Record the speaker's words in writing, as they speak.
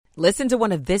Listen to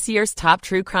one of this year's top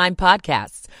true crime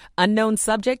podcasts. Unknown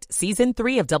Subject, Season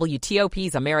 3 of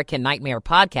WTOP's American Nightmare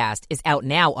podcast is out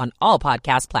now on all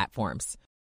podcast platforms.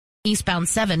 Eastbound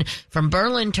 7 from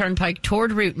Berlin Turnpike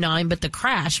toward Route 9, but the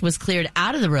crash was cleared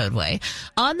out of the roadway.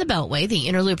 On the Beltway, the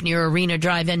inner loop near Arena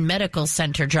Drive and Medical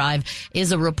Center Drive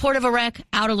is a report of a wreck.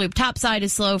 Outer loop topside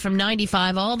is slow from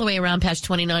 95 all the way around past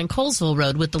 29 Colesville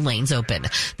Road with the lanes open.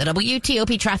 The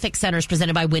WTOP Traffic Center is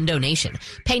presented by Window Nation.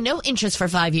 Pay no interest for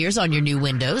 5 years on your new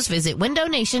windows. Visit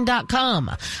windownation.com.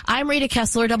 I'm Rita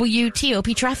Kessler,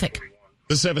 WTOP Traffic.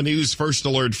 The 7 News First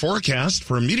Alert forecast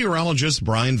from meteorologist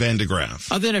Brian Van de Graaff.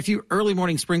 Then a few early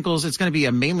morning sprinkles. It's going to be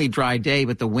a mainly dry day,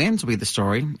 but the winds will be the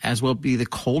story, as will be the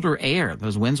colder air.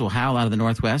 Those winds will howl out of the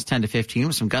northwest, 10 to 15,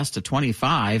 with some gusts to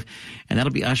 25, and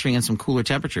that'll be ushering in some cooler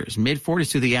temperatures.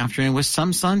 Mid-40s through the afternoon with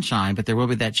some sunshine, but there will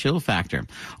be that chill factor.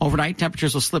 Overnight,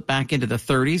 temperatures will slip back into the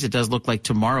 30s. It does look like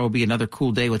tomorrow will be another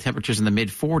cool day with temperatures in the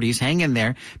mid-40s. Hang in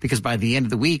there, because by the end of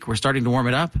the week, we're starting to warm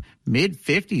it up.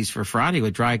 Mid-50s for Friday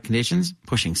with dry conditions,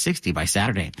 pushing 60 by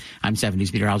Saturday. I'm 7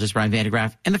 News meteorologist Brian Van de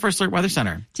Graaff in the First Alert Weather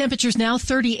Center. Temperatures now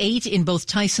 38 in both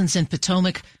Tysons and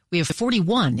Potomac. We have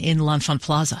 41 in L'Enfant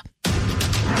Plaza.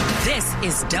 This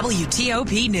is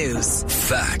WTOP News.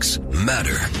 Facts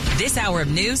matter. This hour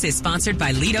of news is sponsored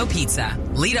by Lido Pizza.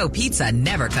 Lido Pizza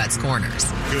never cuts corners.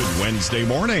 Good Wednesday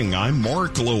morning. I'm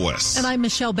Mark Lewis. And I'm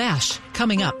Michelle Bash.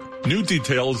 Coming up. New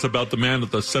details about the man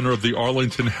at the center of the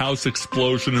Arlington house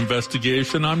explosion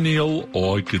investigation. I'm Neil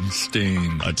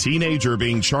Augenstein. A teenager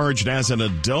being charged as an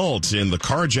adult in the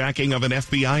carjacking of an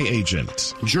FBI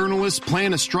agent. Journalists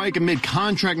plan a strike amid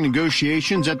contract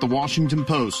negotiations at the Washington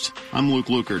Post. I'm Luke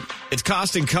Lukert. It's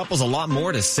costing couples a lot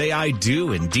more to say I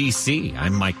do in D.C.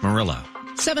 I'm Mike Murillo.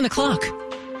 7 o'clock.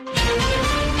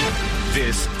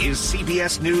 This is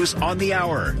CBS News on the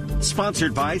Hour,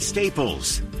 sponsored by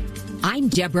Staples. I'm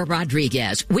Deborah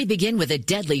Rodriguez. We begin with a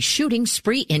deadly shooting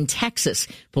spree in Texas.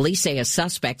 Police say a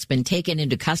suspect's been taken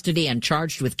into custody and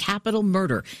charged with capital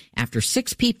murder after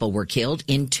 6 people were killed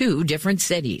in 2 different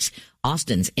cities.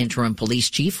 Austin's interim police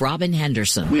chief, Robin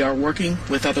Henderson. We are working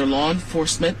with other law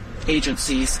enforcement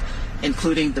agencies,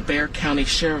 including the Bexar County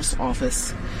Sheriff's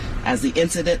Office, as the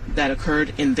incident that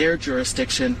occurred in their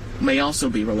jurisdiction may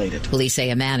also be related. Police say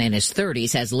a man in his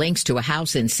 30s has links to a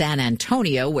house in San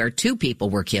Antonio where 2 people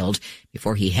were killed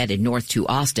before he headed north to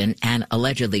Austin and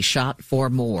allegedly shot 4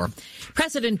 more.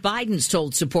 President Biden's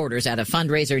told supporters at a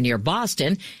fundraiser near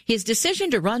Boston his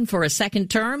decision to run for a second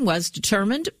term was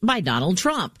determined by Donald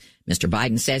Trump. Mr.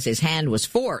 Biden says his hand was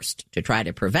forced to try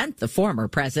to prevent the former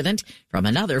president from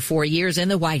another 4 years in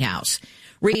the White House.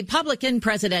 Republican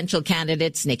presidential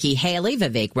candidates Nikki Haley,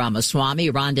 Vivek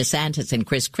Ramaswamy, Ron DeSantis, and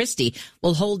Chris Christie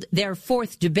will hold their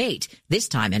 4th debate, this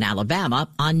time in Alabama,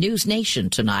 on News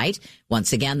Nation tonight.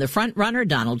 Once again, the front-runner,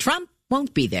 Donald Trump,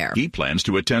 won't be there. He plans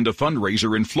to attend a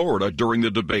fundraiser in Florida during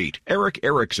the debate. Eric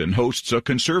Erickson hosts a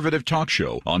conservative talk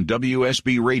show on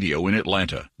WSB Radio in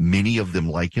Atlanta. Many of them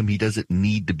like him. He doesn't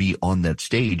need to be on that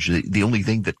stage. The only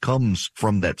thing that comes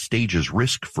from that stage is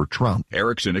risk for Trump.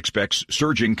 Erickson expects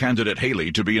surging candidate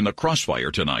Haley to be in the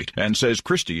crossfire tonight and says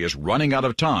Christie is running out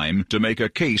of time to make a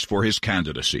case for his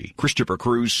candidacy. Christopher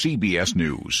Cruz, CBS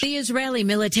News. The Israeli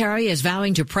military is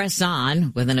vowing to press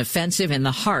on with an offensive in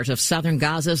the heart of southern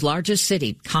Gaza's largest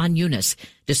city, Khan Yunis,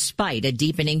 despite a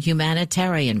deepening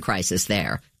humanitarian crisis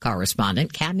there.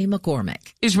 Correspondent Cammie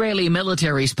McCormick. Israeli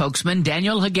military spokesman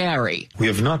Daniel Hagari. We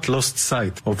have not lost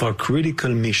sight of our critical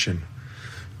mission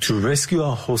to rescue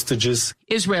our hostages.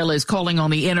 Israel is calling on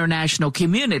the international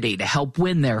community to help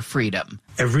win their freedom.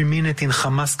 Every minute in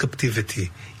Hamas captivity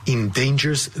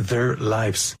endangers their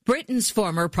lives. Britain's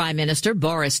former Prime Minister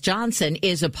Boris Johnson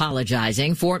is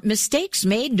apologizing for mistakes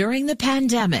made during the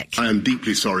pandemic. I am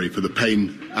deeply sorry for the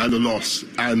pain and the loss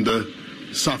and the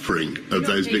suffering of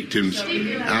those victims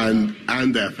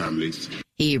and their families.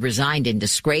 He resigned in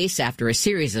disgrace after a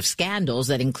series of scandals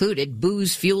that included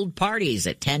booze-fueled parties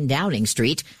at 10 Downing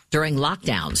Street during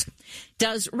lockdowns.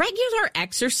 Does regular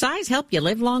exercise help you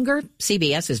live longer?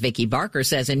 CBS's Vicki Barker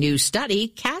says a new study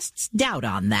casts doubt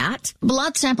on that.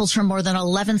 Blood samples from more than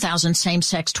 11,000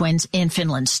 same-sex twins in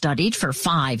Finland, studied for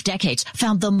 5 decades,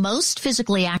 found the most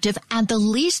physically active and the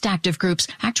least active groups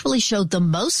actually showed the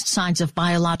most signs of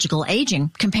biological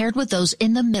aging compared with those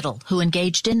in the middle who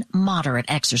engaged in moderate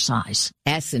exercise.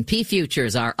 S&P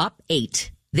futures are up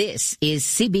 8. This is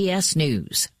CBS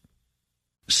News.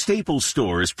 Staples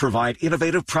stores provide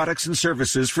innovative products and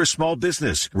services for small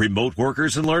business, remote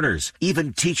workers and learners,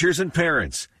 even teachers and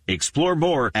parents. Explore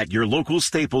more at your local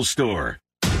Staples store.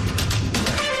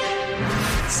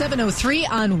 7:03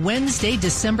 on Wednesday,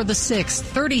 December the 6th.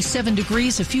 37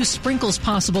 degrees, a few sprinkles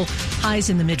possible, highs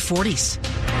in the mid-40s.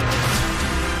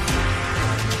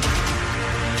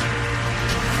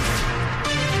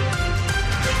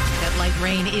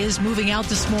 Rain is moving out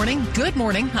this morning. Good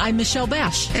morning. I'm Michelle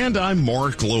Bash. And I'm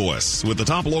Mark Lewis with the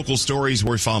top local stories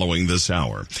we're following this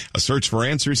hour. A search for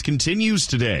answers continues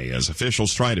today as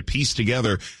officials try to piece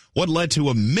together what led to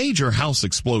a major house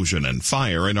explosion and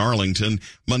fire in Arlington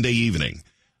Monday evening.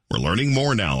 We're learning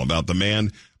more now about the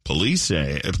man police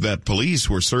say that police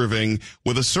were serving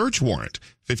with a search warrant,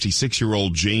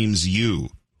 56-year-old James Yu,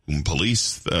 whom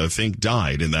police think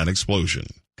died in that explosion.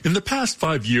 In the past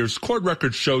 5 years, court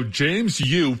records show James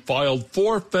Yu filed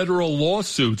 4 federal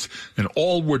lawsuits, and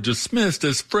all were dismissed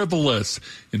as frivolous.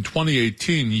 In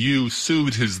 2018, Yu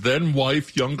sued his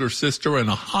then-wife, younger sister, and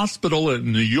a hospital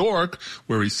in New York,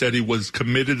 where he said he was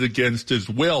committed against his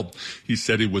will. He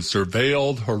said he was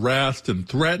surveilled, harassed, and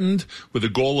threatened with the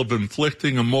goal of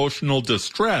inflicting emotional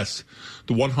distress.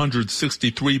 The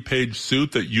 163-page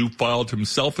suit that Yu filed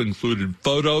himself included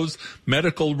photos,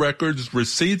 medical records,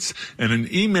 receipts, and an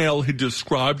email he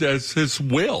described as his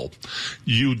will.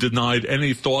 Yu denied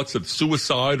any thoughts of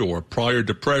suicide or prior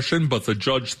depression, but the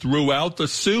judge threw out the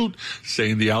suit,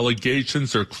 saying the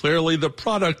allegations are clearly the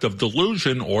product of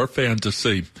delusion or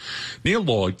fantasy. Neil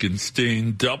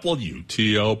Augenstein,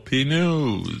 WTOP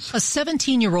News. A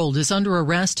 17-year-old is under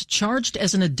arrest, charged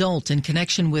as an adult in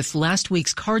connection with last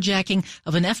week's carjacking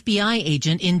of an FBI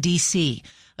agent in D.C.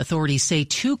 Authorities say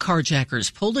 2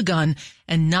 carjackers pulled a gun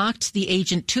and knocked the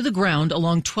agent to the ground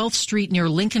along 12th Street near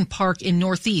Lincoln Park in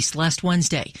Northeast last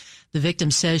Wednesday. The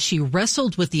victim says she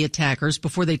wrestled with the attackers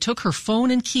before they took her phone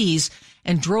and keys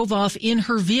and drove off in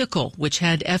her vehicle, which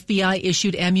had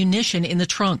FBI-issued ammunition in the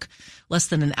trunk. Less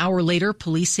than an hour later,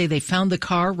 police say they found the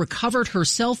car, recovered her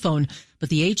cell phone, but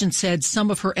the agent said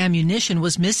some of her ammunition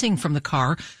was missing from the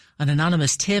car. An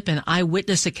anonymous tip and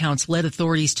eyewitness accounts led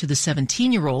authorities to the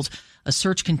 17-year-old. A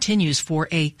search continues for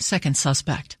a second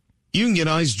suspect.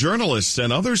 Unionized journalists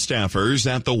and other staffers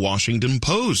at the Washington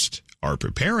Post are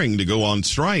preparing to go on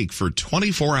strike for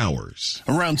 24 hours.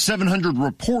 Around 700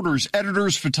 reporters,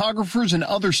 editors, photographers, and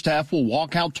other staff will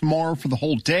walk out tomorrow for the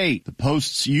whole day. The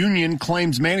Post's union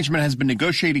claims management has been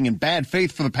negotiating in bad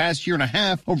faith for the past year and a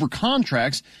half over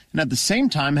contracts and at the same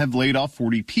time have laid off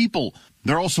 40 people.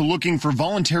 They're also looking for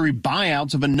voluntary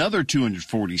buyouts of another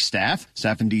 240 staff.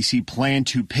 Staff in D.C. plan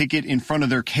to picket in front of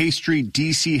their K Street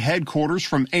D.C. headquarters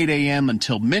from 8 a.m.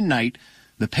 until midnight.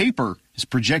 The paper is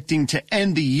projecting to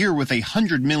end the year with a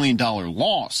 $100 million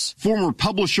loss. Former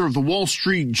publisher of the Wall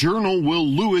Street Journal, Will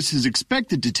Lewis, is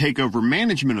expected to take over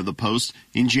management of the Post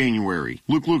in January.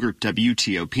 Luke Luger,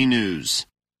 WTOP News.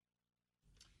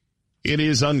 It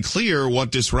is unclear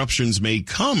what disruptions may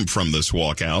come from this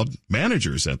walkout.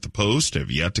 Managers at the Post have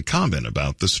yet to comment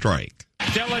about the strike.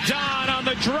 Deladon on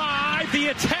the drive, the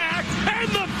attack, and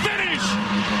the finish!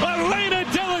 Elena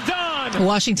Deladon!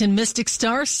 Washington Mystic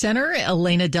star center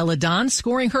Elena Deladon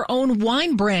scoring her own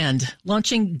wine brand,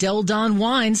 launching Deladon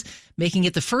Wines, making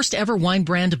it the first ever wine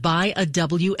brand by a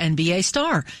WNBA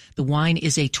star. The wine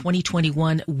is a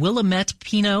 2021 Willamette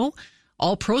Pinot.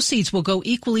 All proceeds will go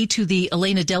equally to the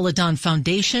Elena Deladon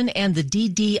Foundation and the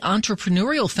DD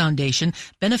Entrepreneurial Foundation,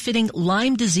 benefiting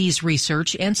Lyme disease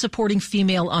research and supporting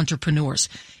female entrepreneurs.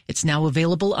 It's now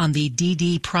available on the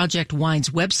DD Project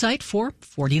Wines website for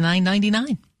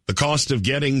 $49.99. The cost of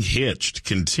getting hitched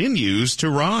continues to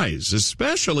rise,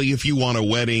 especially if you want a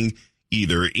wedding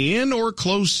either in or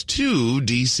close to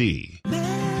D.C.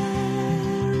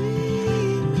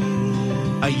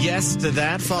 A yes to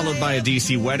that, followed by a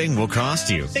D.C. wedding, will cost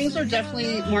you. Things are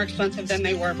definitely more expensive than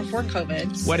they were before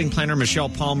COVID. Wedding planner Michelle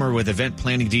Palmer with Event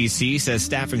Planning D.C. says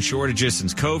staffing shortages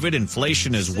since COVID,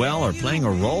 inflation as well, are playing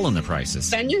a role in the prices.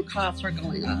 Venue costs are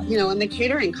going up, and the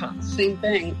catering costs, same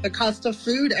thing. The cost of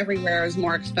food everywhere is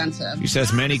more expensive. She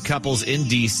says many couples in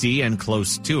D.C. and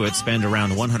close to it spend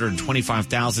around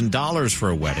 $125,000 for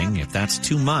a wedding, if that's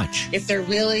too much. If they're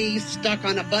really stuck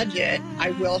on a budget,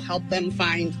 I will help them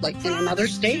find, in another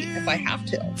state if I have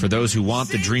to. For those who want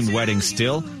the dream wedding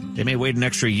still, they may wait an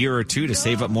extra year or two to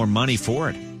save up more money for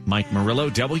it. Mike Murillo,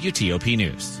 WTOP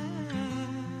News.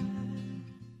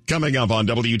 Coming up on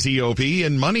WTOP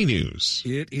and Money News.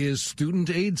 It is student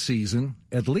aid season.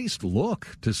 At least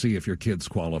look to see if your kids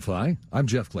qualify. I'm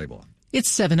Jeff Claiborne. It's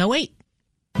 7:08.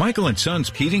 Michael & Son's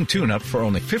heating tune-up for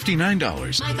only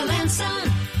 $59. Michael &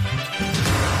 Son.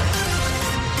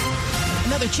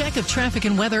 Another check of traffic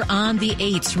and weather on the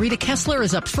 8s. Rita Kessler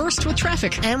is up first with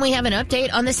traffic. And we have an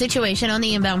update on the situation on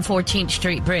the inbound 14th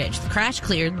Street Bridge. The crash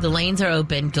cleared. The lanes are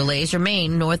open. Delays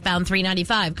remain. Northbound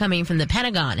 395 coming from the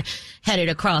Pentagon, headed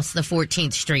across the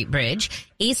 14th Street Bridge.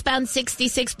 Eastbound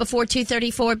 66 before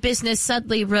 234 Business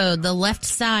Sudley Road. The left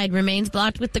side remains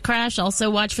blocked with the crash.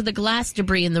 Also watch for the glass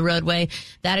debris in the roadway.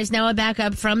 That is now a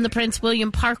backup from the Prince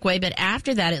William Parkway, but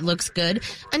after that it looks good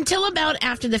until about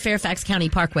after the Fairfax County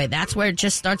Parkway. That's where it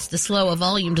just starts to slow, a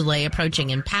volume delay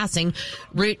approaching and passing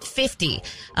Route 50.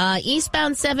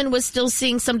 Eastbound 7 was still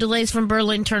seeing some delays from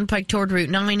Berlin Turnpike toward Route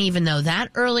 9, even though that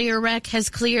earlier wreck has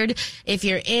cleared. If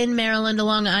you're in Maryland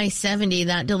along I-70,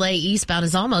 that delay eastbound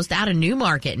is almost out of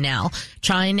Newmarket now.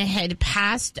 Trying to head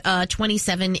past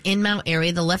 27 in Mount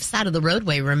Airy, the left side of the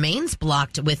roadway remains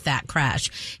blocked with that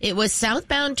crash. It was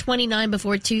southbound 29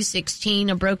 before 216.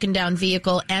 A broken down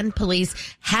vehicle and police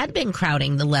had been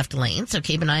crowding the left lane, so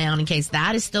keep an eye out in case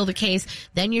that is still the case.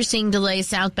 Then you're seeing delays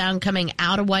southbound coming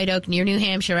out of White Oak near New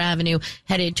Hampshire Avenue,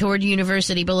 headed toward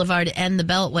University Boulevard and the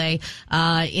Beltway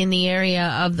in the area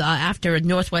of the after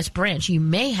Northwest Branch. You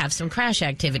may have some crash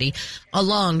activity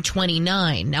along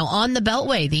 29. Now on the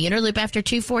Beltway, the inner loop after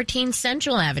 214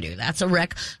 Central Avenue. That's a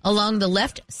wreck along the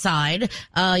left side.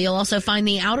 You'll also find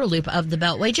the outer loop of the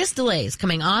Beltway. Just delays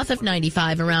coming off of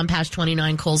 95 around past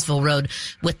 29 Colesville Road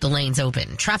with the lanes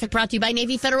open. Traffic brought to you by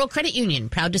Navy Federal Credit Union.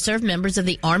 Proud to serve members of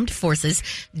the Armed Forces,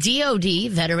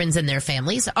 DOD, veterans and their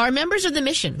families are members of the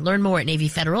mission. Learn more at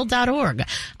NavyFederal.org.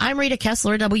 I'm Rita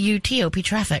Kessler, WTOP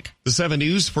Traffic. The 7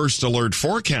 News First Alert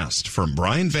forecast from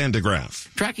Brian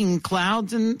Vandegraff. Tracking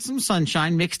clouds and some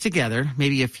sunshine mixed together,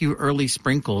 maybe a few early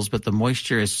sprinkles, but the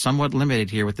moisture is somewhat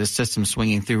limited here with this system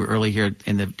swinging through early here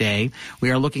in the day. We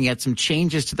are looking at some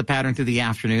changes to the pattern through the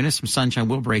afternoon as some sunshine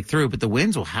will break through, but the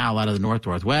winds will howl out of the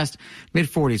north-northwest.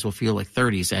 Mid-40s will feel like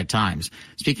 30s at times.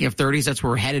 Speaking of 30s, that's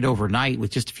where we're headed overnight with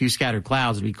just a few scattered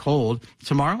clouds. It'll be cold.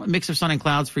 Tomorrow, a mix of sun and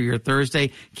clouds for your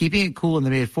Thursday, keeping it cool in the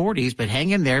mid-40s, but hang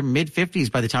in there,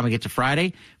 mid-50s by the time we get to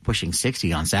Friday, pushing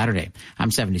 60 on Saturday. I'm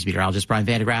 70s meteorologist Brian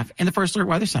Vandegraff in the First Alert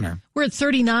Weather Center. We're at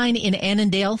 39 in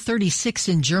Annandale, 36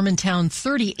 in Germantown,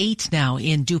 38 now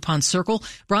in DuPont Circle.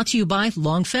 Brought to you by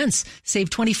Long Fence. Save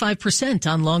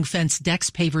 25% on Long Fence decks,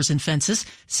 pavers, and fences.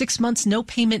 6 months, no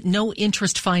payment, no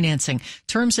interest financing.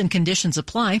 Terms and conditions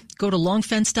apply. Go to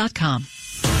longfence.com.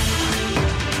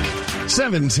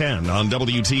 7:10 on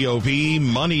WTOP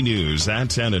Money News at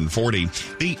 10:40.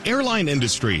 The airline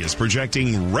industry is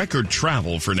projecting record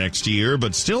travel for next year,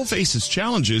 but still faces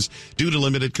challenges due to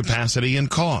limited capacity and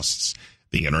costs.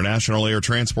 The International Air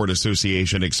Transport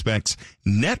Association expects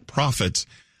net profits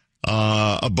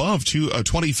above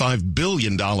 $25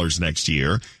 billion next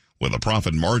year, with a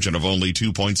profit margin of only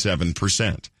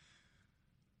 2.7%.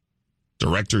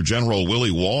 Director General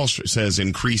Willie Walsh says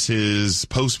increases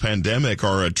post-pandemic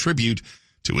are a tribute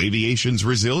to aviation's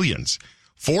resilience.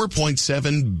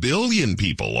 4.7 billion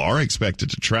people are expected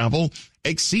to travel,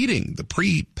 exceeding the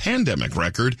pre-pandemic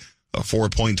record of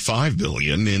 4.5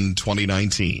 billion in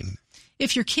 2019.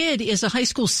 If your kid is a high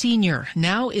school senior,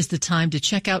 now is the time to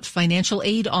check out financial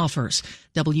aid offers.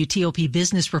 WTOP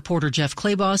business reporter Jeff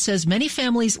Claybaugh says many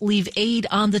families leave aid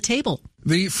on the table.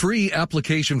 The free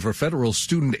application for federal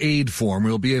student aid form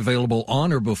will be available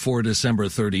on or before December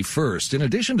 31st. In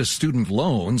addition to student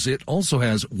loans, it also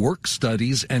has work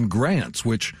studies and grants,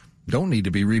 which don't need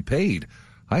to be repaid.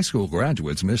 High school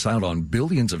graduates miss out on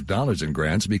billions of dollars in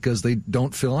grants because they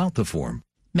don't fill out the form.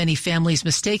 Many families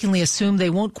mistakenly assume they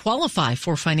won't qualify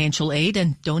for financial aid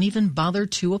and don't even bother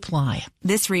to apply.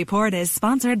 This report is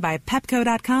sponsored by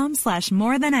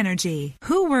Pepco.com/morethanenergy.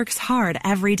 Who works hard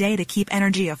every day to keep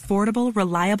energy affordable,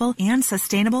 reliable, and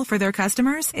sustainable for their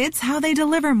customers? It's how they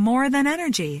deliver more than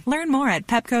energy. Learn more at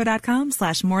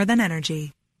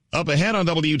Pepco.com/morethanenergy. Up ahead on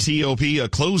WTOP, a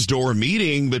closed-door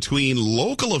meeting between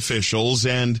local officials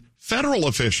and federal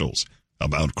officials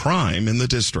about crime in the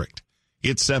district.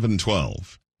 It's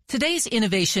 7:12. Today's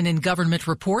Innovation in Government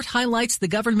report highlights the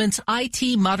government's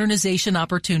IT modernization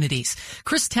opportunities.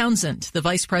 Chris Townsend, the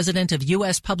vice president of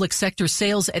U.S. public sector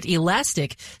sales at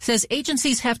Elastic, says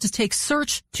agencies have to take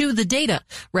search to the data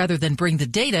rather than bring the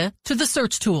data to the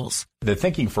search tools. The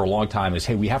thinking for a long time is,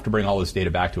 hey, we have to bring all this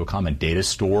data back to a common data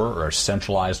store or a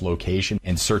centralized location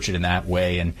and search it in that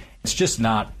way. And it's just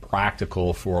not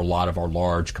practical for a lot of our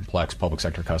large, complex public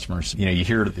sector customers. You know, you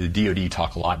hear the DoD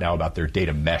talk a lot now about their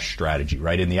data mesh strategy,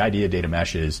 right? And the idea of data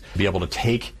mesh is to be able to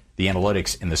take the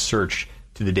analytics and the search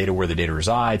to the data where the data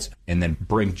resides and then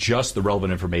bring just the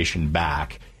relevant information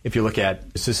back. If you look at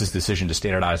CIS's decision to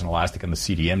standardize on Elastic on the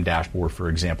CDM dashboard, for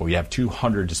example, you have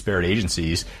 200 disparate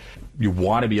agencies you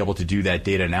want to be able to do that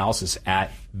data analysis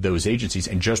at those agencies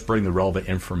and just bring the relevant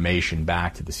information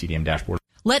back to the CDM dashboard.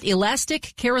 Let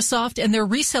Elastic, Carahsoft, and their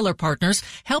reseller partners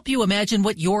help you imagine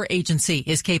what your agency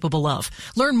is capable of.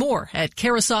 Learn more at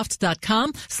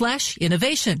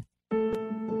carasoft.com/innovation.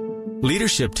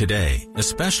 Leadership today,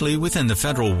 especially within the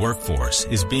federal workforce,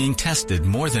 is being tested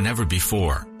more than ever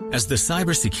before. As the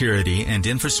Cybersecurity and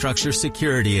Infrastructure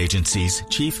Security Agency's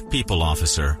Chief People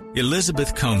Officer,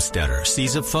 Elizabeth Comstetter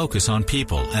sees a focus on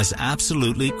people as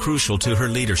absolutely crucial to her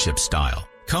leadership style.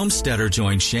 Comstetter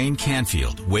joined Shane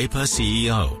Canfield, WEPA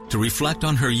CEO, to reflect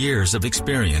on her years of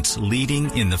experience leading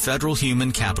in the federal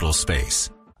human capital space.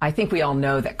 I think we all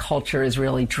know that culture is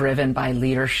really driven by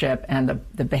leadership and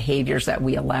the behaviors that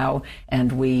we allow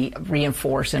and we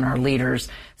reinforce in our leaders.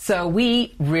 So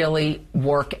we really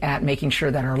work at making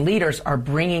sure that our leaders are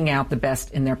bringing out the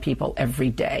best in their people every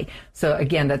day. So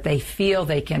again, that they feel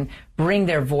they can bring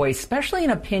their voice, especially an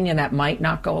opinion that might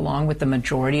not go along with the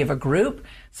majority of a group,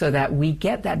 so that we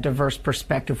get that diverse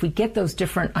perspective. We get those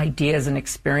different ideas and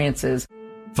experiences.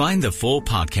 Find the full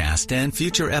podcast and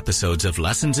future episodes of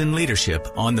Lessons in Leadership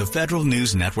on the Federal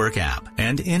News Network app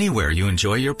and anywhere you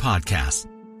enjoy your podcasts.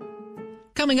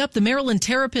 Coming up, the Maryland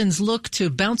Terrapins look to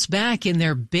bounce back in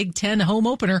their Big Ten home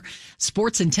opener.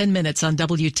 Sports in 10 minutes on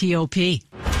WTOP.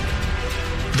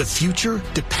 The future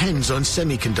depends on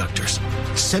semiconductors.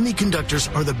 Semiconductors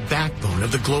are the backbone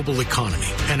of the global economy,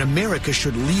 and America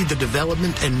should lead the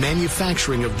development and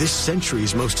manufacturing of this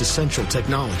century's most essential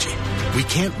technology. We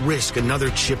can't risk another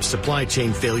chip supply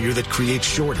chain failure that creates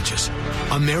shortages.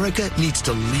 America needs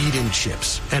to lead in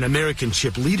chips, and American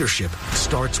chip leadership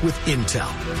starts with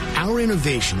Intel. Our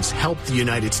innovations help the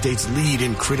United States lead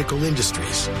in critical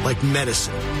industries like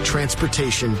medicine,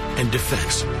 transportation, and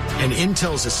defense. And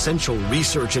Intel's essential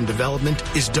research and development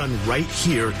is done right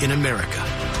here in America.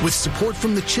 With support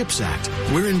from the CHIPS Act,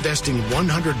 we're investing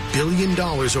 $100 billion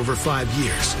over 5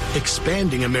 years,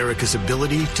 expanding America's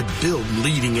ability to build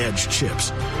leading-edge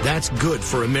chips. That's good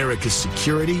for America's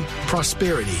security,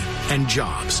 prosperity, and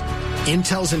jobs.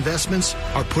 Intel's investments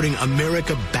are putting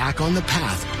America back on the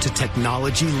path to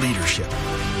technology leadership.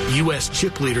 U.S.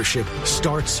 chip leadership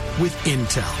starts with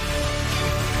Intel.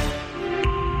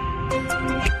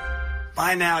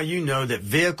 By now, you know that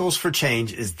Vehicles for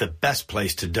Change is the best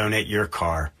place to donate your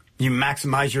car. You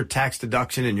maximize your tax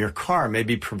deduction and your car may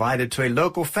be provided to a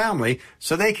local family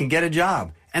so they can get a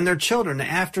job and their children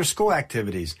after-school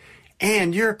activities.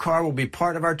 And your car will be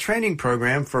part of our training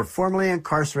program for formerly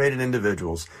incarcerated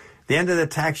individuals. The end of the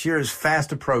tax year is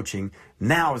fast approaching.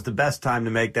 Now is the best time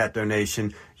to make that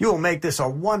donation. You will make this a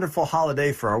wonderful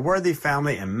holiday for a worthy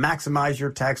family and maximize your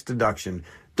tax deduction.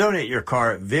 Donate your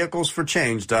car at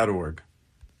vehiclesforchange.org.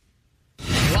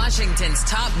 Washington's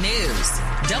top news,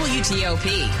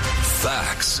 WTOP.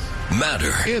 Facts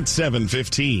matter. It's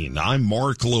 7:15. I'm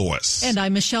Mark Lewis. And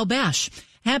I'm Michelle Bash.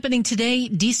 Happening today,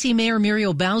 D.C. Mayor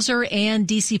Muriel Bowser and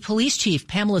D.C. Police Chief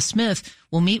Pamela Smith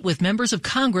will meet with members of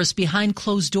Congress behind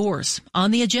closed doors.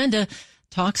 On the agenda,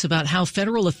 talks about how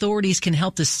federal authorities can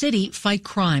help the city fight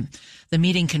crime. The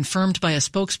meeting, confirmed by a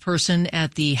spokesperson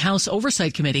at the House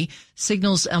Oversight Committee,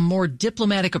 signals a more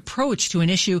diplomatic approach to an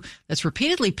issue that's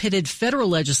repeatedly pitted federal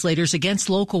legislators against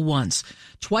local ones.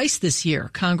 Twice this year,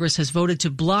 Congress has voted to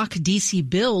block D.C.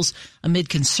 bills amid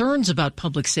concerns about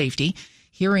public safety.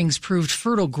 Hearings proved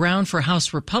fertile ground for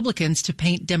House Republicans to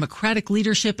paint Democratic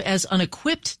leadership as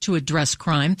unequipped to address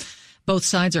crime. Both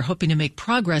sides are hoping to make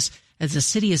progress as the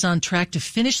city is on track to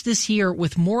finish this year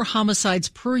with more homicides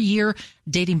per year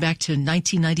dating back to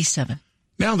 1997.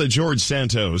 Now that George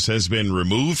Santos has been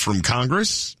removed from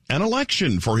Congress, an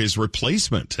election for his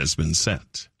replacement has been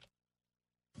set.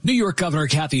 New York Governor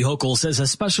Kathy Hochul says a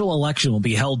special election will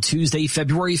be held Tuesday,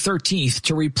 February 13th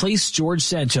to replace George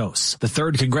Santos. The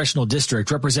 3rd Congressional District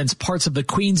represents parts of the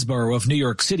Queensboro of New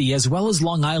York City as well as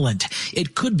Long Island.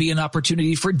 It could be an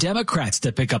opportunity for Democrats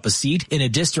to pick up a seat in a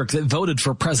district that voted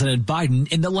for President Biden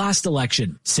in the last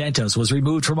election. Santos was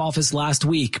removed from office last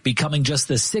week, becoming just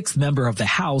the 6th member of the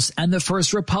House and the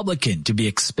first Republican to be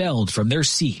expelled from their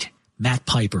seat. Matt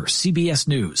Piper, CBS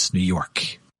News, New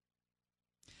York.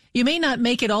 You may not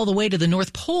make it all the way to the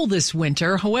North Pole this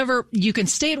winter. However, you can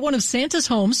stay at one of Santa's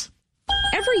homes.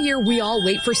 Every year, we all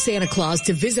wait for Santa Claus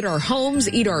to visit our homes,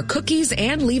 eat our cookies,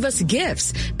 and leave us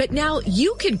gifts. But now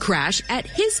you can crash at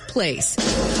his place.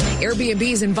 Airbnb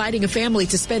is inviting a family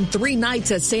to spend 3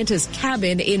 nights at Santa's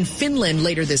cabin in Finland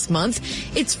later this month.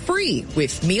 It's free,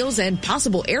 with meals and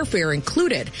possible airfare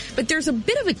included. But there's a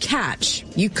bit of a catch.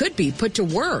 You could be put to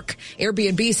work.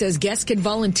 Airbnb says guests can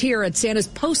volunteer at Santa's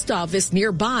post office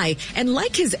nearby and,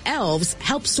 like his elves,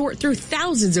 help sort through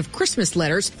thousands of Christmas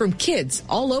letters from kids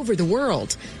all over the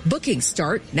world. Bookings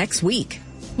start next week.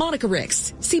 Monica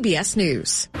Ricks, CBS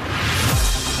News.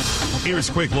 Here's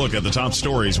a quick look at the top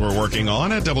stories we're working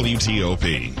on at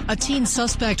WTOP. A teen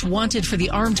suspect wanted for the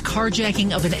armed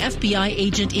carjacking of an FBI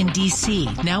agent in D.C.,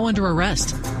 now under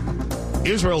arrest.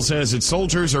 Israel says its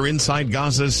soldiers are inside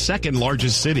Gaza's second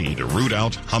largest city to root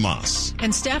out Hamas.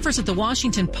 And staffers at the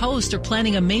Washington Post are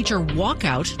planning a major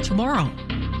walkout tomorrow.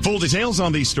 Full details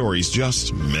on these stories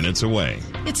just minutes away.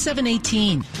 It's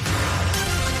 7:18.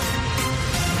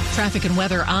 Traffic and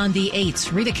weather on the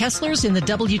 8s. Rita Kessler's in the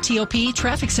WTOP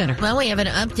Traffic Center. Well, we have an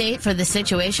update for the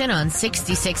situation on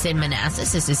 66 in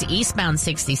Manassas. This is eastbound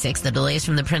 66. The delays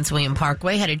from the Prince William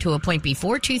Parkway headed to a point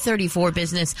before 234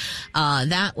 business.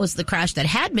 That was the crash that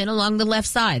had been along the left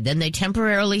side. Then they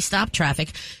temporarily stopped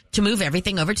traffic to move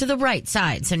everything over to the right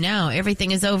side. So now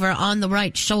everything is over on the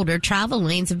right shoulder. Travel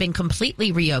lanes have been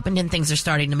completely reopened and things are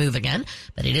starting to move again,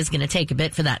 but it is going to take a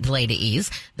bit for that delay to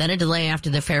ease. Then a delay after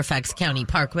the Fairfax County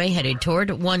Parkway headed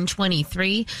toward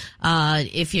 123.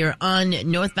 If you're on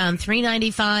northbound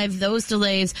 395, those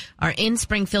delays are in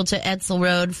Springfield to Edsel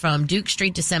Road, from Duke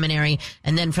Street to Seminary,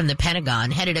 and then from the Pentagon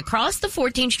headed across the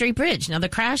 14th Street Bridge. Now the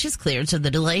crash is cleared, so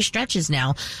the delay stretches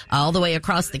now all the way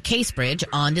across the Case Bridge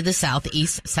onto the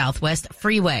Southwest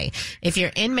Freeway. If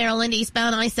you're in Maryland,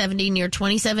 eastbound I-70 near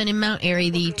 27 in Mount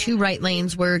Airy, the two right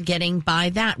lanes were getting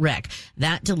by that wreck.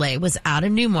 That delay was out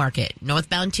of Newmarket.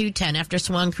 Northbound 210 after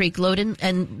Swan Creek Road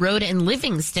and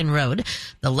Livingston Road,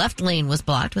 the left lane was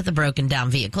blocked with a broken down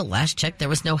vehicle. Last check, there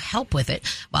was no help with it,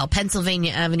 while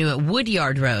Pennsylvania Avenue at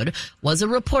Woodyard Road was a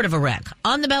report of a wreck.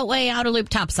 On the Beltway, outer loop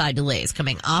topside delays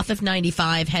coming off of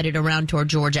 95 headed around toward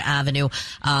Georgia Avenue.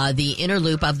 The inner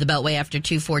loop of the Beltway after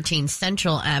 214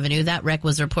 Central Avenue. That wreck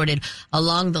was reported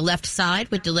along the left side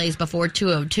with delays before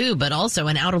 202, but also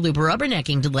an outer loop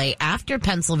rubbernecking delay after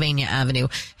Pennsylvania Avenue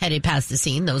headed past the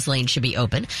scene. Those lanes should be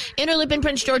open. Inner loop in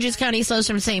Prince George's County slows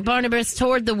from St. Barnabas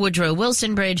toward the Woodrow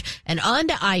Wilson Bridge and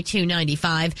onto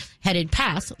I-295 headed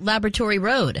past Laboratory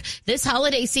Road. This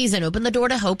holiday season, open the door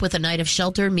to hope with a night of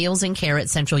shelter, meals, and care at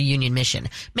Central Union Mission.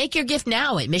 Make your gift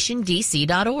now at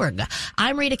missiondc.org.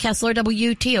 I'm Rita Kessler,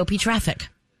 WTOP Traffic.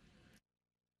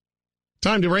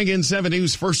 Time to bring in 7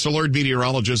 News First Alert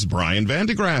meteorologist Brian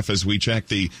Vandegraff as we check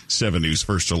the 7 News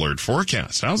First Alert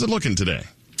forecast. How's it looking today?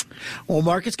 Well,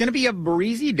 Mark, it's going to be a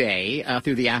breezy day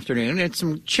through the afternoon and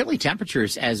some chilly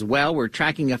temperatures as well. We're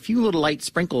tracking a few little light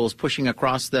sprinkles pushing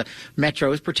across the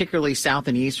metros, particularly south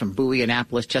and east from Bowie,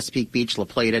 Annapolis, Chesapeake Beach, La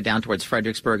Plata, down towards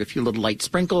Fredericksburg. A few little light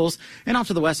sprinkles. And off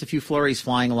to the west, a few flurries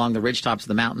flying along the ridgetops of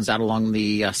the mountains out along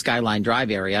the Skyline Drive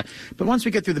area. But once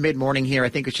we get through the mid-morning here, I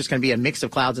think it's just going to be a mix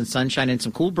of clouds and sunshine and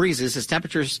some cool breezes as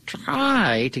temperatures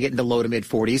try to get into low to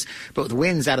mid-40s. But with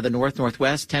winds out of the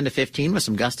north-northwest, 10 to 15 with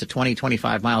some gusts to 20,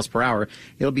 25 miles per hour.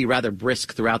 It'll be rather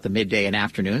brisk throughout the midday and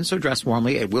afternoon, so dress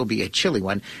warmly. It will be a chilly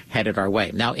one headed our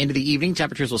way. Now, into the evening,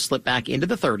 temperatures will slip back into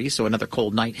the 30s, so another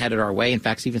cold night headed our way. In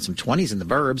fact, even some 20s in the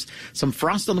burbs. Some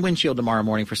frost on the windshield tomorrow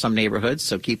morning for some neighborhoods,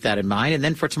 so keep that in mind. And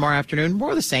then for tomorrow afternoon, more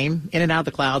of the same, in and out of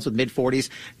the clouds with mid-40s,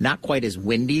 not quite as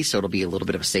windy, so it'll be a little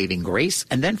bit of a saving grace.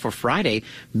 And then for Friday,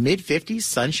 mid-50s,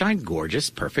 sunshine, gorgeous,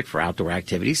 perfect for outdoor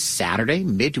activities. Saturday,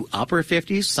 mid to upper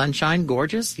 50s, sunshine,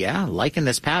 gorgeous. Yeah, liking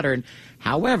this pattern.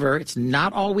 However, it's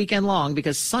not all weekend long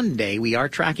because Sunday we are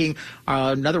tracking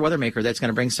another weather maker that's going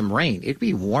to bring some rain. It'd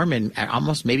be warm and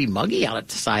almost maybe muggy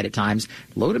outside at times.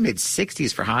 Low to mid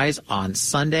 60s for highs on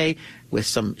Sunday with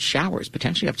some showers,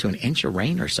 potentially up to an inch of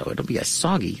rain or so. It'll be a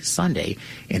soggy Sunday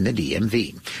in the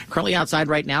DMV. Currently outside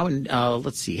right now in,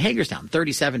 Hagerstown,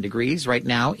 37 degrees right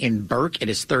now. In Burke, it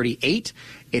is 38.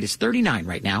 It is 39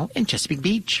 right now in Chesapeake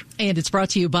Beach. And it's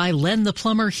brought to you by Len the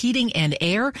Plumber Heating and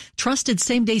Air. Trusted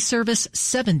same-day service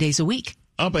 7 days a week.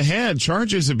 Up ahead,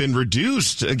 charges have been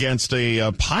reduced against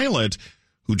a pilot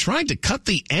who tried to cut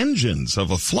the engines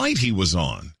of a flight he was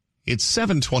on. It's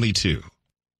 7:22.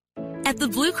 At the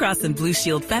Blue Cross and Blue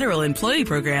Shield Federal Employee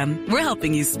Program, we're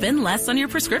helping you spend less on your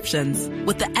prescriptions.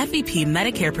 With the FEP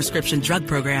Medicare Prescription Drug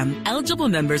Program, eligible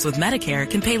members with Medicare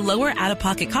can pay lower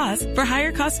out-of-pocket costs for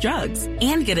higher-cost drugs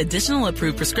and get additional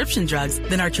approved prescription drugs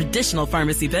than our traditional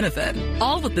pharmacy benefit,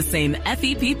 all with the same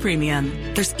FEP premium.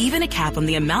 There's even a cap on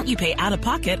the amount you pay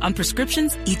out-of-pocket on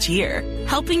prescriptions each year,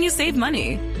 helping you save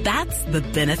money. That's the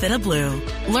benefit of Blue.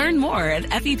 Learn more at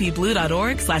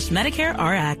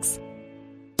fepblue.org/MedicareRx.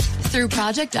 Through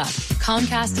Project UP,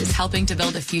 Comcast is helping to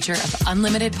build a future of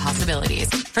unlimited possibilities,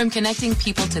 from connecting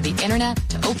people to the internet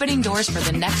to opening doors for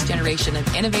the next generation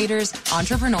of innovators,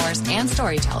 entrepreneurs, and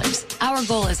storytellers. Our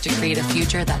goal is to create a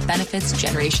future that benefits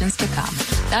generations to come.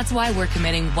 That's why we're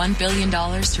committing $1 billion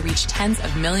to reach tens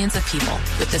of millions of people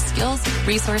with the skills,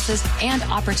 resources, and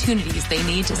opportunities they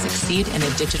need to succeed in a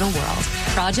digital world.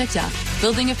 Project Up,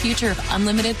 building a future of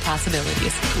unlimited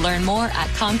possibilities. Learn more at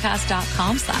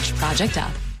Comcast.com/Project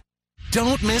Up.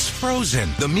 Don't miss Frozen,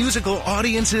 the musical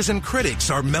audiences and critics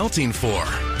are melting for.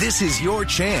 This is your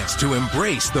chance to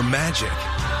embrace the magic,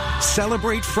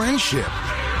 celebrate friendship,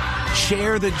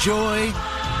 share the joy,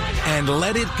 and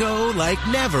let it go like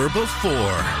never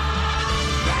before.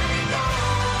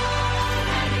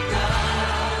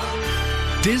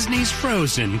 Disney's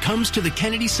Frozen comes to the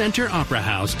Kennedy Center Opera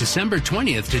House December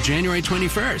 20th to January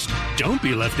 21st. Don't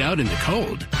be left out in the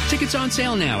cold. Tickets on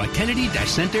sale now at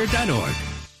kennedy-center.org.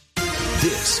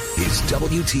 This is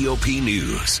WTOP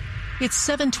News. It's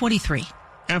 7:23.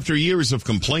 After years of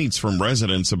complaints from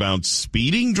residents about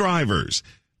speeding drivers,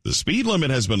 the speed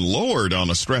limit has been lowered on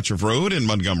a stretch of road in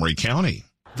Montgomery County.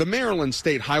 The Maryland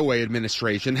State Highway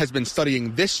Administration has been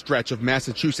studying this stretch of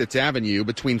Massachusetts Avenue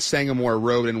between Sangamore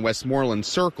Road and Westmoreland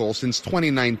Circle since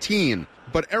 2019.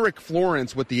 But Eric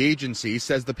Florence with the agency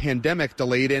says the pandemic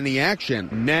delayed any action.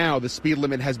 Now the speed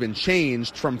limit has been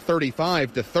changed from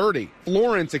 35 to 30.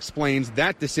 Florence explains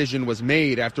that decision was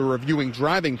made after reviewing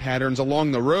driving patterns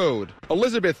along the road.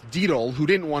 Elizabeth Deedle, who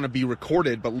didn't want to be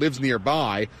recorded but lives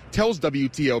nearby, tells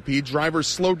WTOP drivers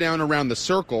slow down around the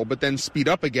circle but then speed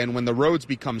up again when the roads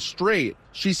become straight.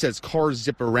 She says cars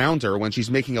zip around her when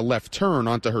she's making a left turn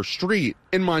onto her street.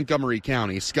 In Montgomery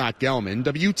County, Scott Gelman,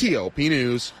 WTOP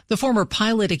News. The former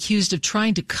pilot accused of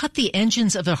trying to cut the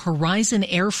engines of a Horizon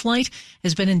Air flight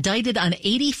has been indicted on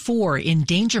 84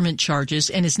 endangerment charges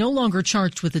and is no longer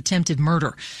charged with attempted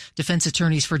murder. Defense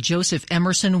attorneys for Joseph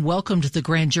Emerson welcomed the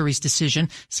grand jury's decision,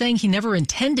 saying he never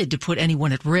intended to put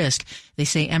anyone at risk. They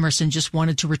say Emerson just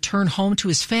wanted to return home to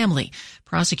his family.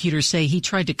 Prosecutors say he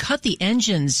tried to cut the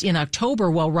engines in October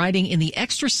while riding in the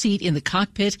extra seat in the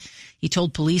cockpit. He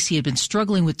told police he had been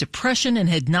struggling with depression and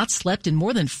had not slept in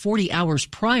more than 40 hours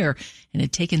prior and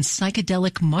had taken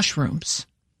psychedelic mushrooms.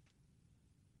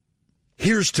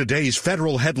 Here's today's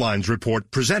Federal Headlines Report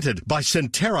presented by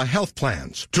Centera Health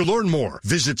Plans. To learn more,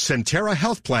 visit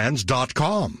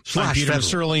CenteraHealthPlans.com. I'm Peter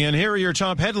Surley, and here are your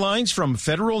top headlines from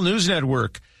Federal News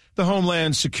Network. The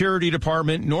Homeland Security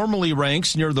Department normally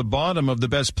ranks near the bottom of the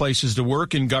best places to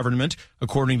work in government,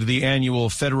 according to the annual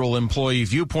Federal Employee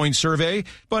Viewpoint Survey.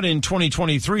 But in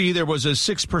 2023, there was a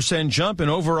 6% jump in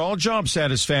overall job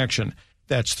satisfaction.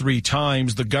 That's 3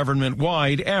 times the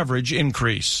government-wide average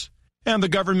increase. And the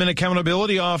Government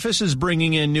Accountability Office is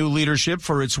bringing in new leadership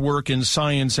for its work in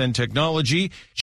science and technology.